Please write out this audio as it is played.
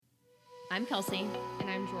I'm Kelsey. And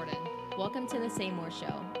I'm Jordan. Welcome to the Say More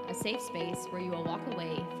Show, a safe space where you will walk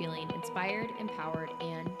away feeling inspired, empowered,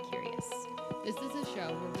 and curious. This is a show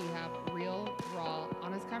where we have real, raw,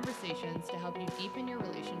 honest conversations to help you deepen your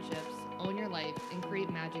relationships, own your life, and create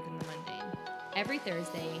magic in the mundane. Every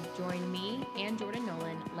Thursday, join me and Jordan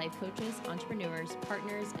Nolan, life coaches, entrepreneurs,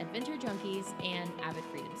 partners, adventure junkies, and avid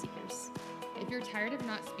freedom seekers. If you're tired of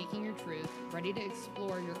not speaking your truth, ready to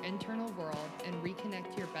explore your internal world and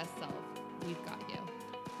reconnect to your best self, we've got you.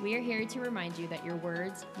 We are here to remind you that your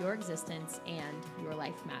words, your existence, and your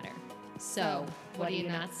life matter. So, what are you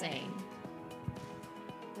not saying?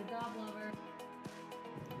 Good job, lover.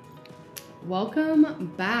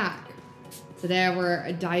 Welcome back. Today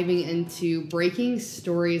we're diving into breaking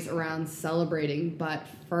stories around celebrating, but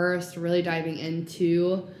first really diving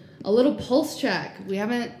into a little pulse check. We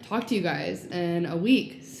haven't talked to you guys in a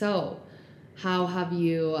week, so how have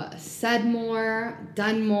you said more,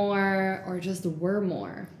 done more, or just were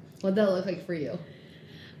more? What'd that look like for you?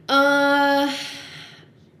 I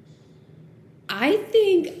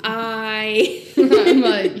think I'm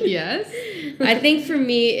like, yes. I think for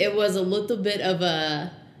me it was a little bit of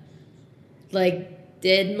a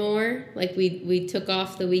did more. Like we took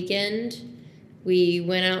off the weekend. We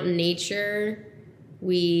went out in nature.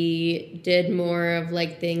 We did more of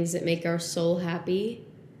things that make our soul happy,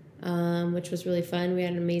 which was really fun. We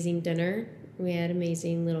had an amazing dinner. We had an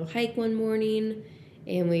amazing little hike one morning,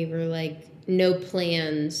 and we were no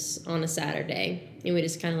plans on a Saturday, and we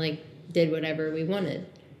just kind of did whatever we wanted,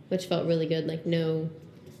 which felt really good. No,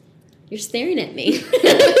 you're staring at me.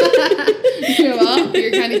 Well,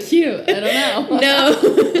 you're kind of cute. I don't know.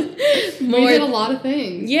 No. We did a lot of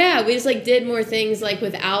things. Yeah, we just did more things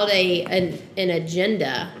without an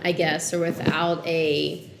agenda, I guess, or without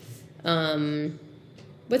an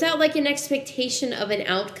expectation of an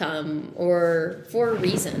outcome or for a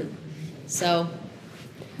reason. So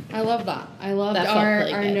I love that. I loved That felt our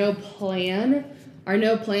really no plan. Our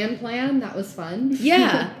no plan. That was fun.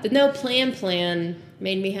 yeah, the no plan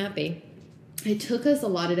made me happy. It took us a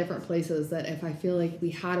lot of different places that if I feel like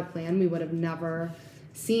we had a plan, we would have never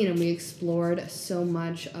seen, and we explored so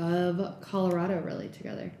much of Colorado really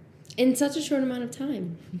together. In such a short amount of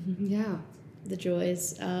time. Yeah. The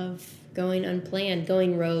joys of going unplanned,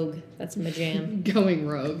 going rogue. That's my jam. Going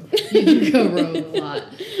rogue. You do go rogue a lot.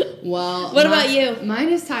 Well, what about you? Mine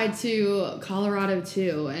is tied to Colorado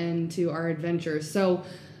too, and to our adventures. So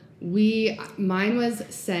mine was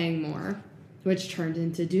saying more, which turned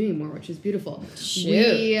into doing more, which is beautiful.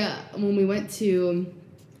 Shoot. When we went to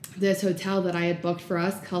this hotel that I had booked for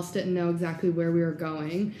us, Kels didn't know exactly where we were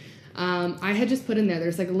going. I had just put in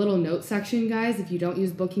there's a little note section, guys. If you don't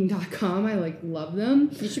use booking.com, I love them.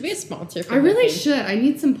 You should be a sponsor for I really Booking. should. I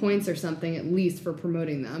need some points or something at least for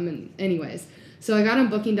promoting them. And anyways, so I got on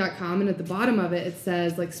booking.com, and at the bottom of it, it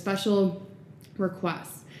says special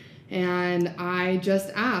requests. And I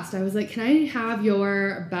just asked, I was like, can I have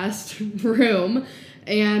your best room?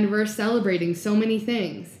 And we're celebrating so many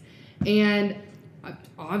things. And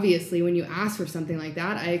obviously, when you ask for something like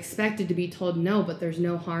that, I expected to be told no, but there's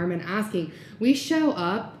no harm in asking. We show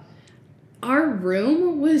up. Our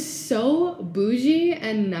room was so bougie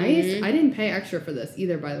and nice. Mm-hmm. I didn't pay extra for this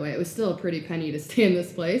either, by the way. It was still a pretty penny to stay in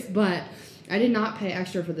this place, but I did not pay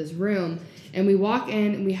extra for this room. And we walk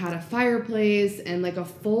in, and we had a fireplace and a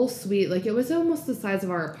full suite. It was almost the size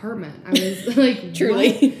of our apartment. I was like,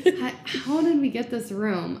 truly. How did we get this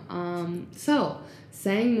room? So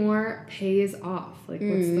saying more pays off. What's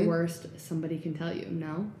the worst somebody can tell you?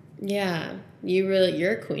 No? Yeah, you're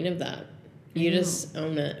a queen of that. You just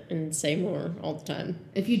own it and say more all the time.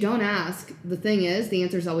 If you don't ask, the thing is, the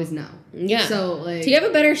answer is always no. Yeah. So so you have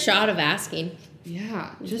a better shot of asking.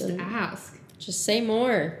 Yeah, just ask. Just say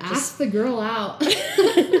more. Ask the girl out.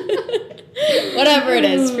 Whatever it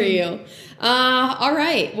is for you. All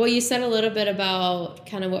right. Well, you said a little bit about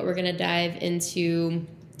kind of what we're going to dive into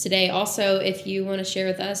today. Also, if you want to share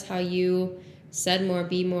with us how you said more,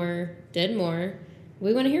 be more, did more,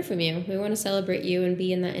 we want to hear from you. We want to celebrate you and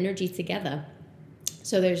be in that energy together.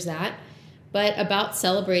 So there's that. But about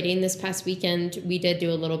celebrating, this past weekend, we did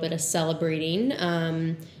do a little bit of celebrating.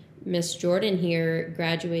 Miss Jordan here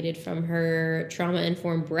graduated from her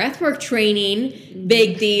trauma-informed breathwork training.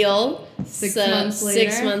 Big deal. 6 months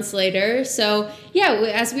later. 6 months later. So, yeah,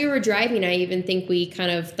 as we were driving, I even think we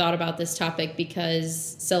kind of thought about this topic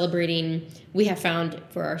because celebrating, we have found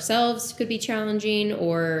for ourselves could be challenging,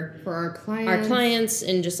 or for our clients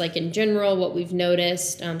and just in general, what we've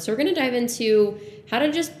noticed. So we're going to dive into how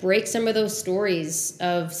to just break some of those stories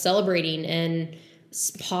of celebrating and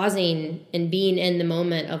pausing and being in the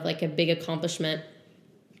moment of a big accomplishment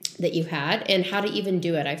that you had, and how to even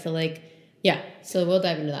do it. I feel like Yeah, so we'll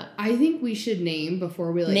dive into that. I think we should name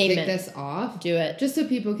before we Name kick it. this off. Do it. Just so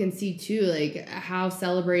people can see too, like how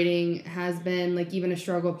celebrating has been like even a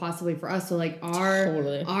struggle possibly for us. So like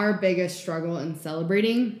our biggest struggle in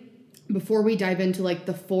celebrating before we dive into like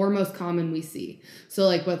the 4 most common we see. So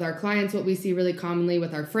like with our clients, what we see really commonly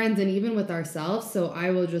with our friends and even with ourselves. So I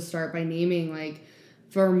will just start by naming like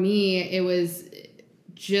for me, it was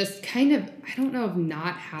just kind of, I don't know if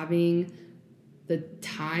not having the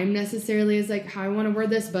time necessarily is like how I want to word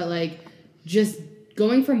this, but like just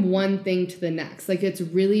going from one thing to the next. Like it's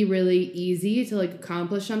really, really easy to like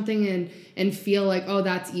accomplish something and feel like, oh,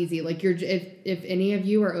 that's easy. Like if any of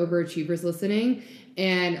you are overachievers listening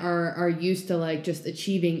and are used to like just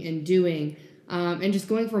achieving and doing, and just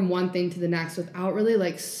going from one thing to the next without really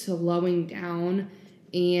like slowing down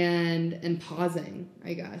and pausing,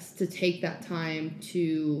 I guess, to take that time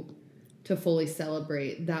to fully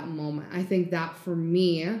celebrate that moment. I think that for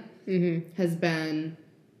me has been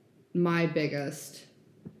my biggest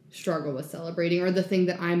struggle with celebrating, or the thing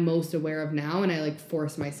that I'm most aware of now, and I like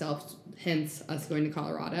force myself, hence us going to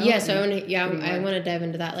Colorado. Yeah, so I want to dive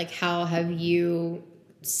into that. Like, how have you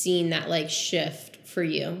seen that like shift for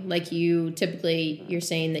you? Like you're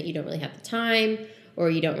saying that you don't really have the time, or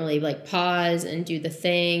you don't really like pause and do the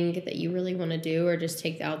thing that you really want to do, or just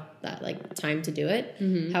take out that like time to do it.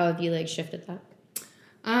 How have you like shifted that?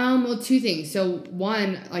 Well, 2 things. So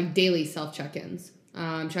 1, like daily self check-ins,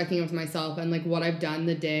 checking in with myself and like what I've done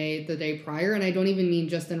the day prior. And I don't even mean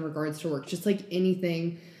just in regards to work, just like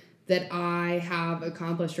anything that I have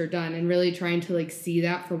accomplished or done, and really trying to like see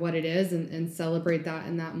that for what it is and celebrate that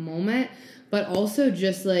in that moment. But also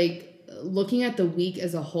just like looking at the week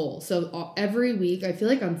as a whole. So every week, I feel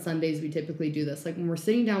like on Sundays we typically do this. Like when we're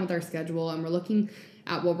sitting down with our schedule and we're looking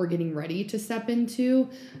at what we're getting ready to step into,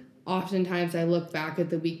 oftentimes I look back at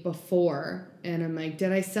the week before and I'm like,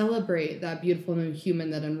 did I celebrate that beautiful new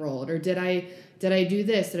human that enrolled? Or did I do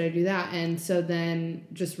this? Did I do that? And so then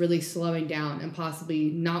just really slowing down and possibly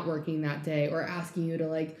not working that day, or asking you to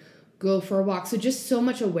like go for a walk. So just so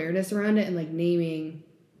much awareness around it and like naming,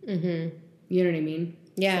 you know what I mean?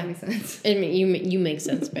 Yeah. Does that make sense? I mean, you make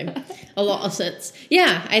sense, babe. A lot of sense.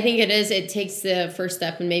 Yeah, I think it is. It takes the first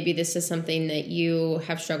step, and maybe this is something that you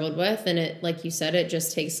have struggled with, and it, like you said, it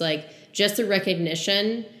just takes like just the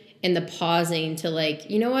recognition and the pausing to like,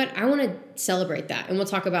 you know what, I want to celebrate that. And we'll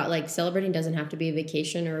talk about like celebrating doesn't have to be a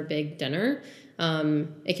vacation or a big dinner.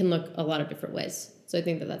 It can look a lot of different ways. So I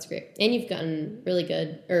think that that's great. And you've gotten really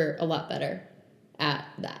good, or a lot better at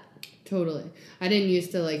that. Totally. I didn't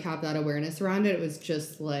used to like have that awareness around it. It was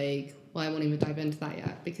just like, well, I won't even dive into that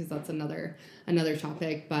yet because that's another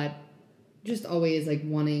topic, but just always like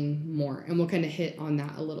wanting more. And we'll kind of hit on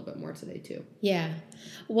that a little bit more today too. Yeah.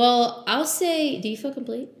 Well, I'll say, do you feel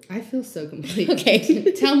complete? I feel so complete.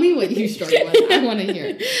 Okay. Tell me what you struggle with. I want to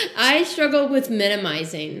hear. I struggle with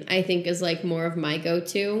minimizing, I think is like more of my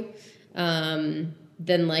go-to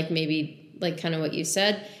than like maybe like kind of what you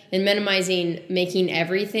said. And minimizing, making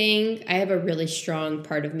everything, I have a really strong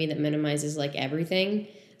part of me that minimizes like everything.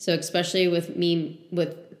 So especially with me,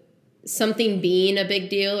 with something being a big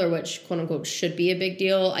deal, or which quote unquote should be a big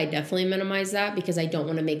deal, I definitely minimize that because I don't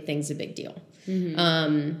want to make things a big deal.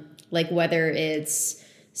 Like whether it's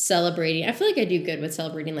celebrating, I feel like I do good with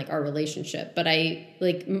celebrating like our relationship, but I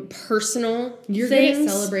like personal You're things, good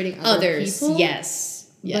at celebrating others people,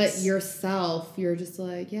 yes, but yourself, you're just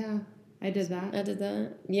like, yeah, I did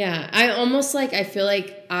that. Yeah. I almost like, I feel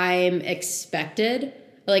like I'm expected.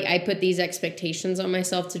 Like I put these expectations on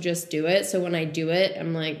myself to just do it. So when I do it,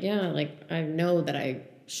 I'm like, yeah, like I know that I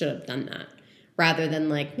should have done that, rather than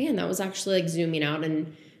like, man, that was actually like zooming out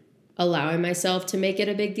and allowing myself to make it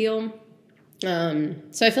a big deal. So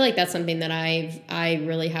I feel like that's something that I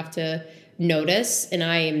really have to notice, and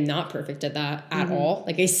I am not perfect at that at all.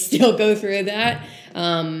 Like I still go through that.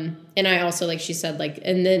 And I also, like she said, like,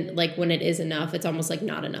 and then like when it is enough, it's almost like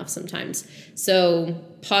not enough sometimes. So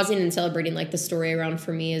pausing and celebrating, like the story around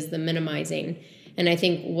for me is the minimizing. And I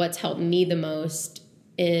think what's helped me the most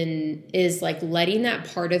is like letting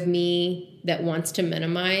that part of me that wants to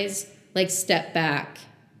minimize, like step back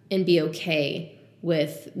and be okay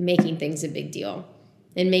with making things a big deal.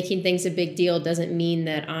 And making things a big deal doesn't mean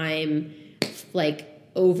that I'm like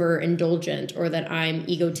overindulgent or that I'm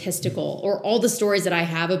egotistical or all the stories that I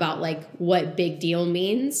have about like what big deal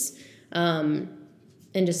means. And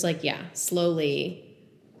just like, yeah, slowly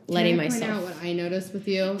letting myself. Can I point out what I noticed with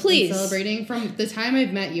you? Please. Celebrating from the time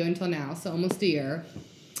I've met you until now, so almost a year.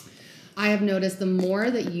 I have noticed the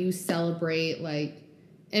more that you celebrate like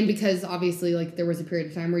and because obviously like there was a period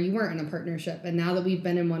of time where you weren't in a partnership, and now that we've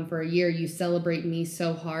been in one for a year, you celebrate me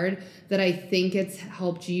so hard that I think it's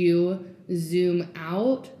helped you zoom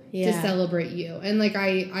out to celebrate you. And like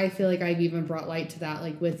I feel like I've even brought light to that,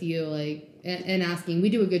 like with you, like and asking. We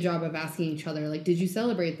do a good job of asking each other, like, did you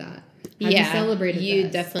celebrate that? Have you celebrated you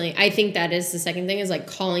this? Definitely. I think that is the second thing, is like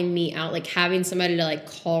calling me out, like having somebody to like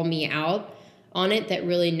call me out on it that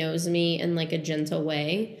really knows me in like a gentle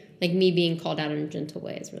way. Like me being called out in a gentle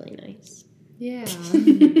way is really nice. Yeah.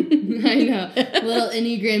 I know. Little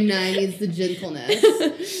Enneagram 9 is the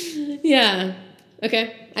gentleness. Yeah.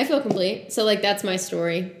 Okay. I feel complete. So like that's my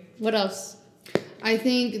story. What else? I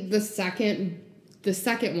think the second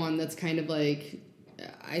one that's kind of like,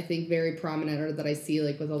 I think very prominent, or that I see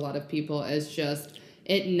like with a lot of people, is just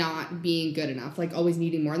it not being good enough, like always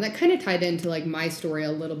needing more. And that kind of tied into like my story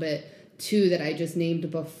a little bit too, that I just named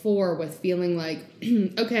before, with feeling like,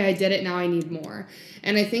 okay, I did it, now I need more.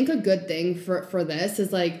 And I think a good thing for this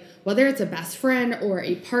is like, whether it's a best friend or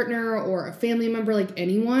a partner or a family member, like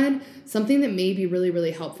anyone, something that may be really,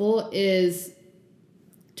 really helpful is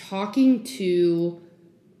talking to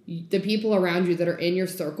the people around you that are in your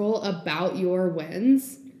circle about your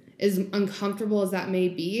wins, as uncomfortable as that may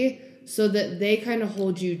be, so that they kind of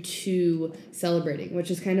hold you to celebrating,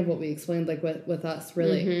 which is kind of what we explained, like with us,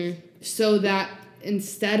 really. Mm-hmm. So that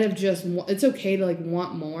instead of just, it's okay to like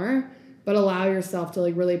want more, but allow yourself to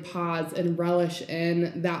like really pause and relish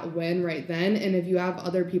in that win right then. And if you have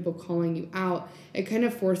other people calling you out, it kind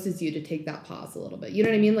of forces you to take that pause a little bit. You know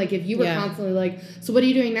what I mean? Like if you were constantly like, so what are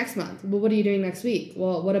you doing next month? Well, what are you doing next week?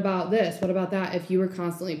 Well, what about this? What about that? If you were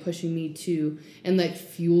constantly pushing me to, and like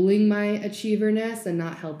fueling my achieverness and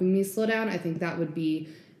not helping me slow down, I think that would be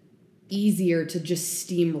easier to just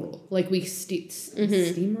steamroll. Like we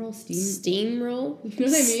steamroll? Steamroll? You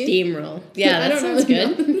know what I mean? Steamroll. Yeah, that sounds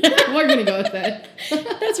good. We're going to go with it.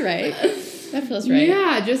 That's right. That feels right.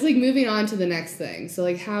 Yeah, just like moving on to the next thing. So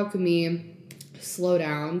like how can we slow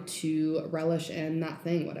down to relish in that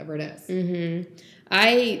thing, whatever it is? Mm-hmm.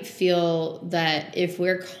 I feel that if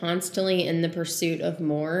we're constantly in the pursuit of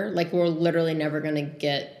more, like we're literally never going to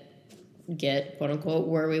get quote unquote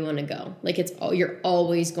where we want to go. Like you're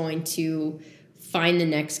always going to find the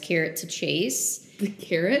next carrot to chase. The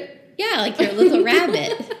carrot? Yeah, like your little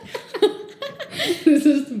rabbit. This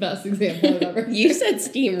is the best example I've ever. You said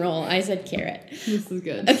steamroll. I said carrot. This is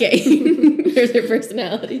good. Okay. There's their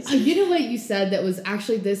personalities. You know what you said that was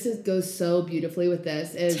actually, goes so beautifully with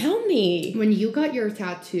this is. Tell me. When you got your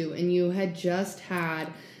tattoo and you had just had,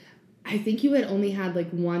 I think you had only had like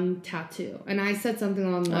one tattoo. And I said something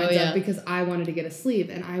along the lines of, because I wanted to get a sleeve.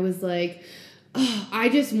 And I was like, oh, I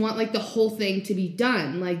just want like the whole thing to be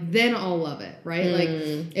done. Like then I'll love it, right? Like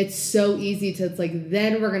it's so easy to, it's like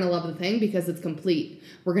then we're going to love the thing because it's complete.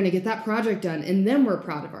 We're going to get that project done and then we're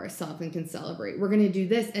proud of ourselves and can celebrate. We're going to do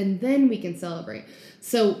this and then we can celebrate.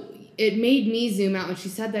 So it made me zoom out when she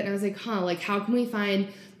said that. And I was like, like how can we find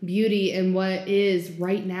beauty in what is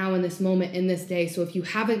right now in this moment, in this day? So if you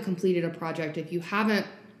haven't completed a project, if you haven't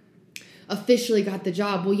officially got the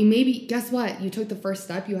job, well, you maybe, guess what? You took the first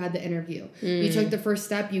step, you had the interview. You took the first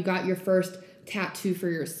step, you got your first tattoo for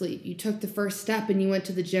your sleeve. You took the first step and you went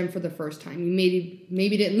to the gym for the first time. You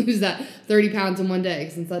maybe didn't lose that 30 pounds in one day,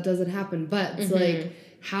 since that doesn't happen. But it's like,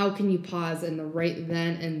 how can you pause in the right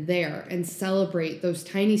then and there and celebrate those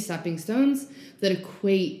tiny stepping stones that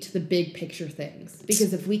equate to the big picture things?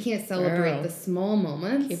 Because if we can't celebrate the small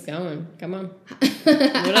moments... Keep going. Come on.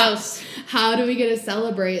 What else? How do we get to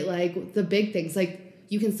celebrate, like, the big things? Like,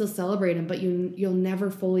 you can still celebrate them, but you'll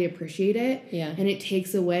never fully appreciate it. Yeah. And it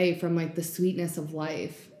takes away from, like, the sweetness of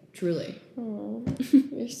life. Truly. Oh,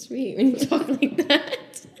 you're sweet when you talk like that.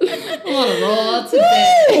 I'm on a roll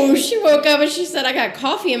today. Oh, she woke up and she said, I got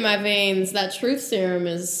coffee in my veins. That truth serum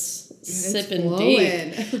is sipping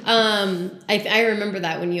deep. I remember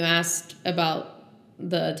that when you asked about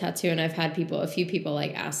the tattoo, and I've had a few people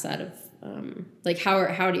like ask that of, like,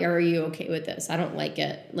 are you okay with this? I don't like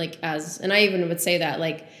it. Like and I even would say that,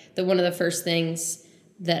 like, one of the first things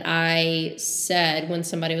that I said when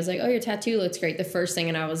somebody was like, oh, your tattoo looks great, the first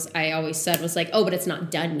thing I always said was like, oh, but it's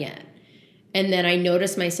not done yet. And then I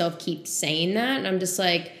noticed myself keep saying that, and I'm just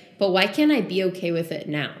like, but why can't I be okay with it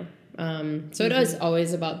now? So it is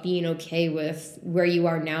always about being okay with where you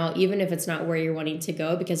are now, even if it's not where you're wanting to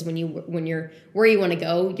go, because when you're where you want to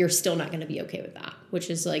go, you're still not going to be okay with that,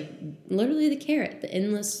 which is like literally the carrot, the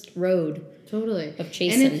endless road. Totally. Of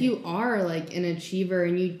chasing. And if you are like an achiever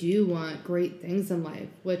and you do want great things in life,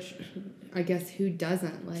 which I guess who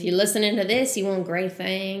doesn't? Like, if you're listening to this, you want great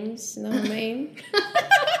things. You know what I mean?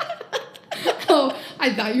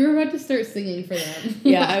 I thought you were about to start singing for them.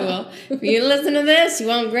 Yeah, I will. If you listen to this, you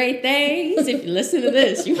want great things. If you listen to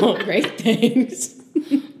this, you want great things.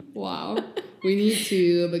 Wow. We need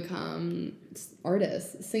to become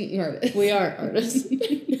artists, singing artists. We are artists.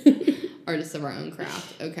 Artists of our own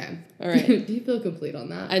craft. Okay. All right. Do you feel complete on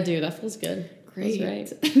that? I do. That feels good. Great.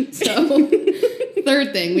 That's right. So,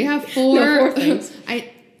 third thing. We have four. No, four things.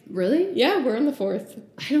 Really? Yeah, we're on the fourth.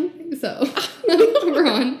 I don't think so. We're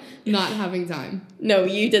on not having time. No,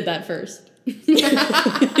 you did that first.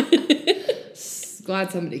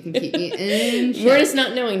 Glad somebody can keep me in check. We're just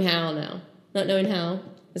not knowing how now. Not knowing how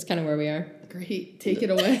is kind of where we are. Great. Take it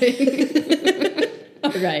away.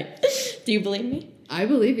 All right. Do you believe me? I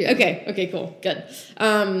believe you. Okay, cool. Good.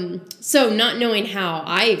 So not knowing how,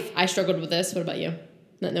 I struggled with this. What about you?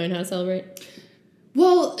 Not knowing how to celebrate?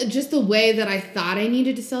 Well, just the way that I thought I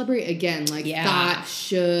needed to celebrate, again, like thought,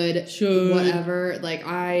 should, whatever. Like,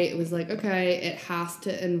 I was like, okay, it has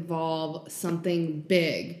to involve something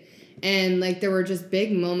big. And, like, there were just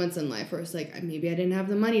big moments in life where it's like, maybe I didn't have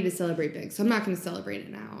the money to celebrate big, so I'm not going to celebrate it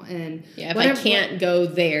now. And yeah, if I can't go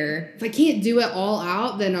there. If I can't do it all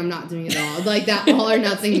out, then I'm not doing it all. Like, that all or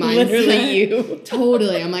nothing mindset. Literally you.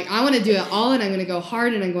 Totally. I'm like, I want to do it all in. I'm going to go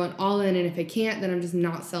hard, and I'm going all in. And if I can't, then I'm just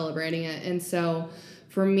not celebrating it. And so,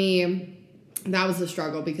 for me, that was a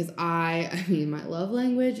struggle because I mean, my love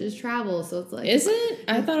language is travel, so it's like... Is it?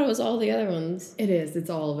 I thought it was all the other ones. It is.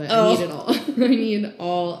 It's all of it. Oh. I need it all. I need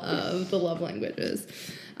all of the love languages.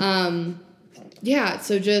 Yeah,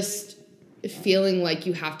 so just feeling like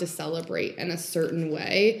you have to celebrate in a certain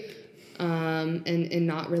way, and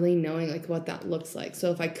not really knowing, like, what that looks like.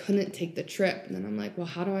 So if I couldn't take the trip, then I'm like, well,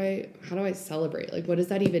 how do I celebrate? Like, what does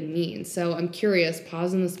that even mean? So I'm curious,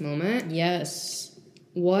 pause in this moment. Yes.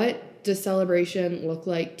 What does celebration look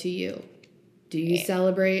like to you? Do you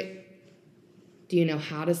celebrate? Do you know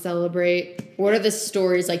how to celebrate? What are the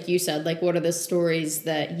stories, like you said, like what are the stories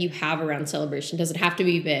that you have around celebration? Does it have to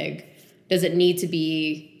be big? Does it need to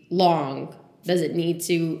be long? Does it need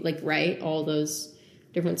to, like, right? All those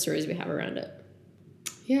different stories we have around it.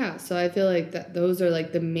 Yeah, so I feel like that those are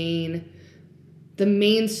like the main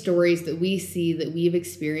stories that we see that we've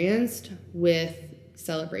experienced with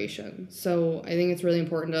celebration. So I think it's really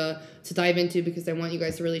important to dive into, because I want you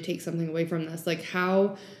guys to really take something away from this. Like,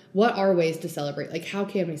 what are ways to celebrate? Like, how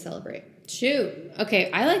can we celebrate? Shoot. Okay,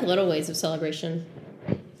 I like little ways of celebration.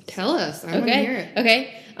 Tell us. I want to hear it.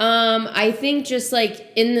 Okay. I think just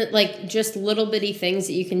like just little bitty things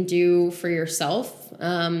that you can do for yourself.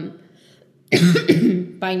 Buying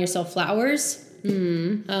yourself flowers.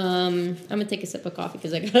 I'm gonna take a sip of coffee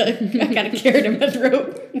because I got a carrot in my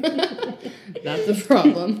throat. That's a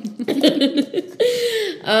problem.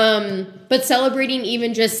 But celebrating,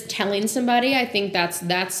 even just telling somebody, I think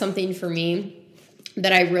that's something for me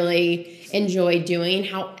that I really enjoy doing.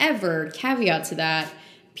 However, caveat to that,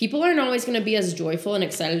 people aren't always going to be as joyful and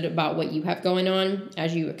excited about what you have going on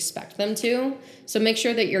as you expect them to. So make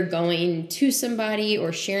sure that you're going to somebody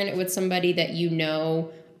or sharing it with somebody that you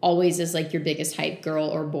know always is like your biggest hype girl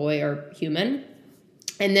or boy or human.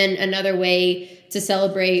 And then another way to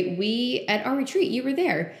celebrate, at our retreat, you were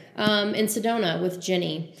there, in Sedona with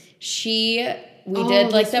Jenny. We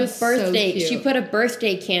did like the birthday. So she put a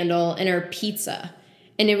birthday candle in her pizza.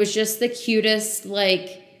 And it was just the cutest,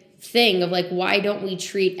 like, thing of like, why don't we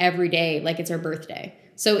treat every day like it's our birthday?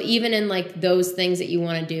 So even in like those things that you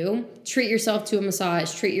want to do, treat yourself to a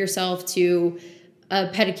massage, treat yourself to a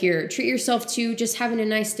pedicure, treat yourself to just having a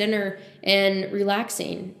nice dinner and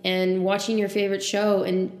relaxing and watching your favorite show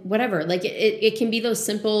and whatever. Like it can be those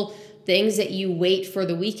simple things that you wait for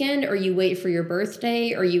the weekend, or you wait for your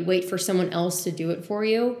birthday, or you wait for someone else to do it for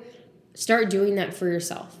you. Start doing that for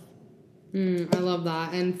yourself. I love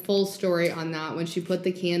that. And full story on that, when she put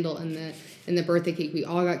the candle in the birthday cake, we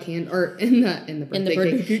all got candle, or in the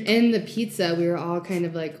birthday cake, in the pizza, we were all kind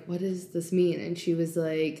of like, what does this mean? And she was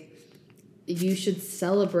like, you should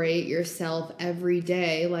celebrate yourself every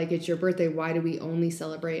day like it's your birthday. Why do we only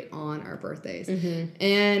celebrate on our birthdays? Mm-hmm.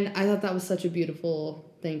 And I thought that was such a beautiful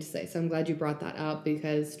thing to say. So I'm glad you brought that up,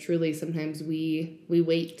 because truly sometimes we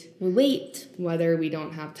wait. We wait. Whether we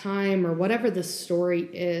don't have time or whatever the story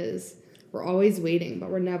is, we're always waiting, but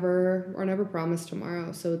we're never promised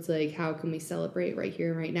tomorrow. So it's like, how can we celebrate right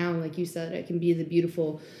here and right now? And like you said, it can be the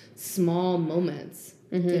beautiful small moments.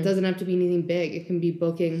 Mm-hmm. It doesn't have to be anything big. It can be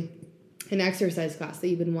booking an exercise class that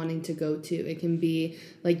you've been wanting to go to. It can be,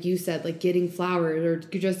 like you said, like getting flowers, or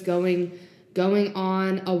just going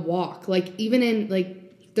on a walk. Like, even in,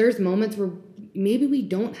 like, there's moments where maybe we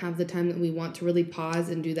don't have the time that we want to really pause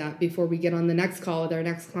and do that before we get on the next call with our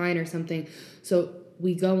next client or something. So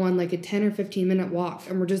we go on like a 10 or 15 minute walk,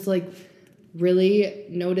 and we're just like really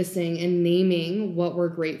noticing and naming what we're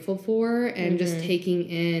grateful for and just taking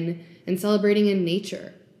in and celebrating in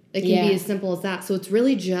nature. It can be as simple as that. So it's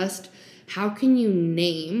really just how can you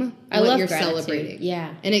name what you're celebrating?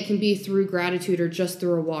 Yeah. And it can be through gratitude or just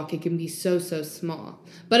through a walk. It can be so small.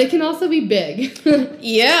 But it can also be big.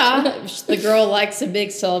 Yeah. The girl likes a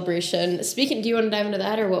big celebration. Do you want to dive into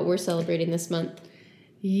that or what we're celebrating this month?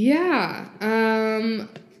 Yeah.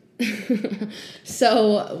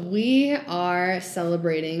 So we are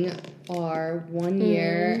celebrating our 1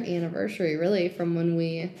 year anniversary, really, from when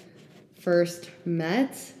we first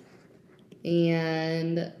met.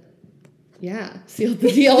 And yeah, sealed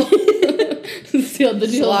the deal. Sealed the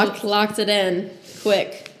deal. Locked it in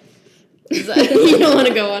quick. You don't want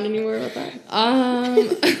to go on anymore about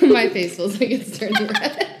that? My face feels like it's turning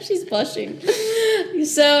red. She's blushing.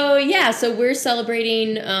 So we're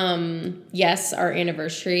celebrating, our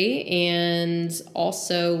anniversary. And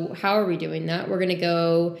also, how are we doing that? We're going to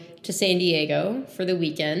go to San Diego for the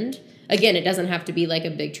weekend. Again, it doesn't have to be like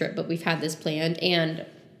a big trip, but we've had this planned. And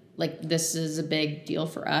like, this is a big deal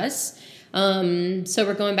for us. So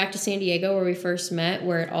we're going back to San Diego where we first met,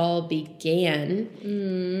 where it all began,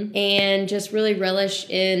 and just really relish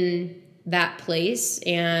in that place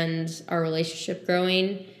and our relationship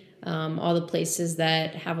growing, all the places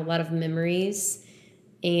that have a lot of memories.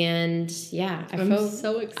 And yeah, I'm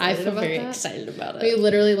so excited. I feel about very that. excited about it. We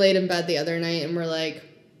literally laid in bed the other night and we're like,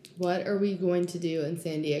 what are we going to do in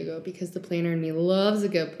San Diego? Because the planner in me loves a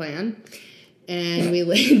good plan. And we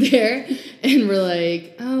laid there and we're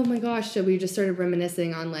like, oh my gosh. So we just started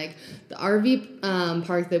reminiscing on like the RV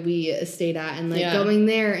park that we stayed at and like going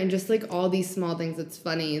there and just like all these small things. It's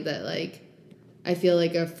funny that like I feel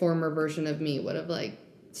like a former version of me would have like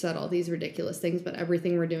said all these ridiculous things, but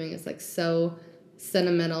everything we're doing is like so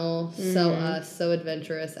sentimental, so us, so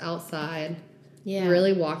adventurous outside. Yeah.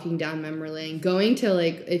 Really walking down memory lane. Going to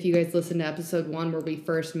like, if you guys listened to episode 1 where we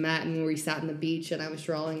first met and we sat on the beach and I was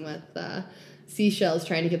drawing with seashells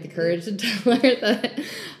trying to get the courage to tell her that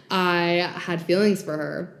I had feelings for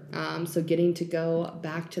her. So getting to go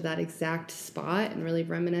back to that exact spot and really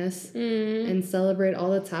reminisce and celebrate all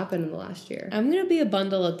that's happened in the last year. I'm going to be a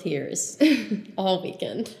bundle of tears all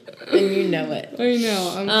weekend. And you know it. I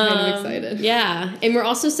know. I'm kind of excited. Yeah. And we're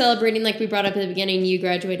also celebrating, like we brought up at the beginning, you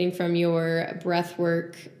graduating from your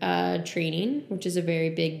breathwork training, which is a very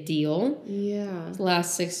big deal. Yeah. The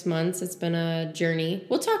last 6 months, it's been a journey.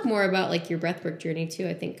 We'll talk more about like your breathwork journey too,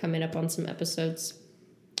 I think, coming up on some episodes,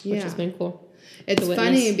 which has been cool. It's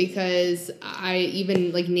funny because I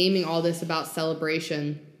even like naming all this about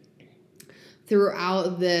celebration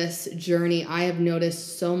throughout this journey, I have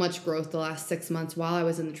noticed so much growth the last 6 months while I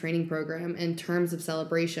was in the training program in terms of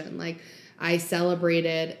celebration. Like I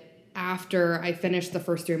celebrated after I finished the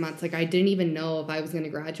first 3 months. Like I didn't even know if I was going to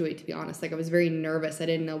graduate, to be honest. Like I was very nervous. I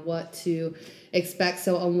didn't know what to expect.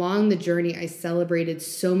 So along the journey, I celebrated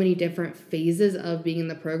so many different phases of being in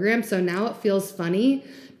the program. So now it feels funny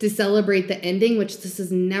to celebrate the ending, which this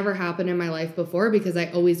has never happened in my life before because I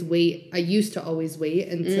used to always wait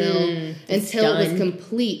until it was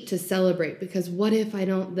complete to celebrate, because what if I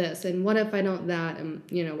don't this and what if I don't that, and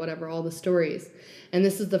whatever, all the stories. And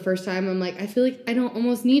this is the first time I'm like, I feel like I don't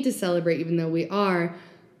almost need to celebrate, even though we are,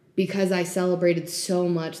 because I celebrated so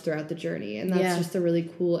much throughout the journey. And that's just a really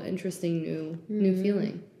cool, interesting new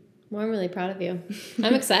feeling. Well, I'm really proud of you.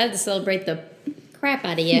 I'm excited to celebrate the crap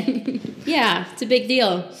out of you. Yeah, it's a big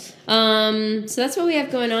deal. So that's what we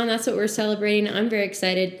have going on. That's what we're celebrating. I'm very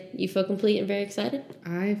excited. You feel complete and very excited?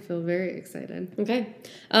 I feel very excited. Okay.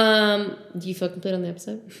 Do you feel complete on the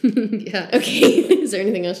episode? Yeah. Okay. Is there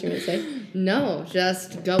anything else you want to say? No,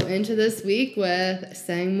 just go into this week with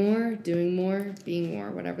saying more, doing more, being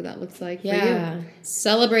more, whatever that looks like for you.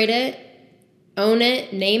 Celebrate it, own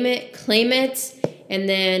it, name it, claim it. And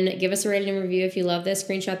then give us a rating and review if you love this.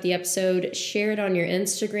 Screenshot the episode. Share it on your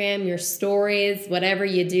Instagram, your stories, whatever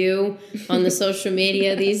you do on the social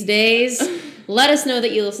media these days. Let us know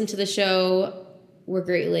that you listen to the show. We're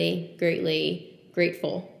greatly, greatly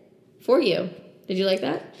grateful for you. Did you like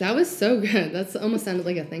that? That was so good. That's almost sounded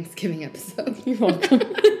like a Thanksgiving episode. You're welcome.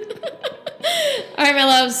 All right, my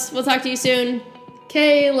loves. We'll talk to you soon.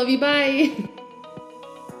 Okay, love you. Bye.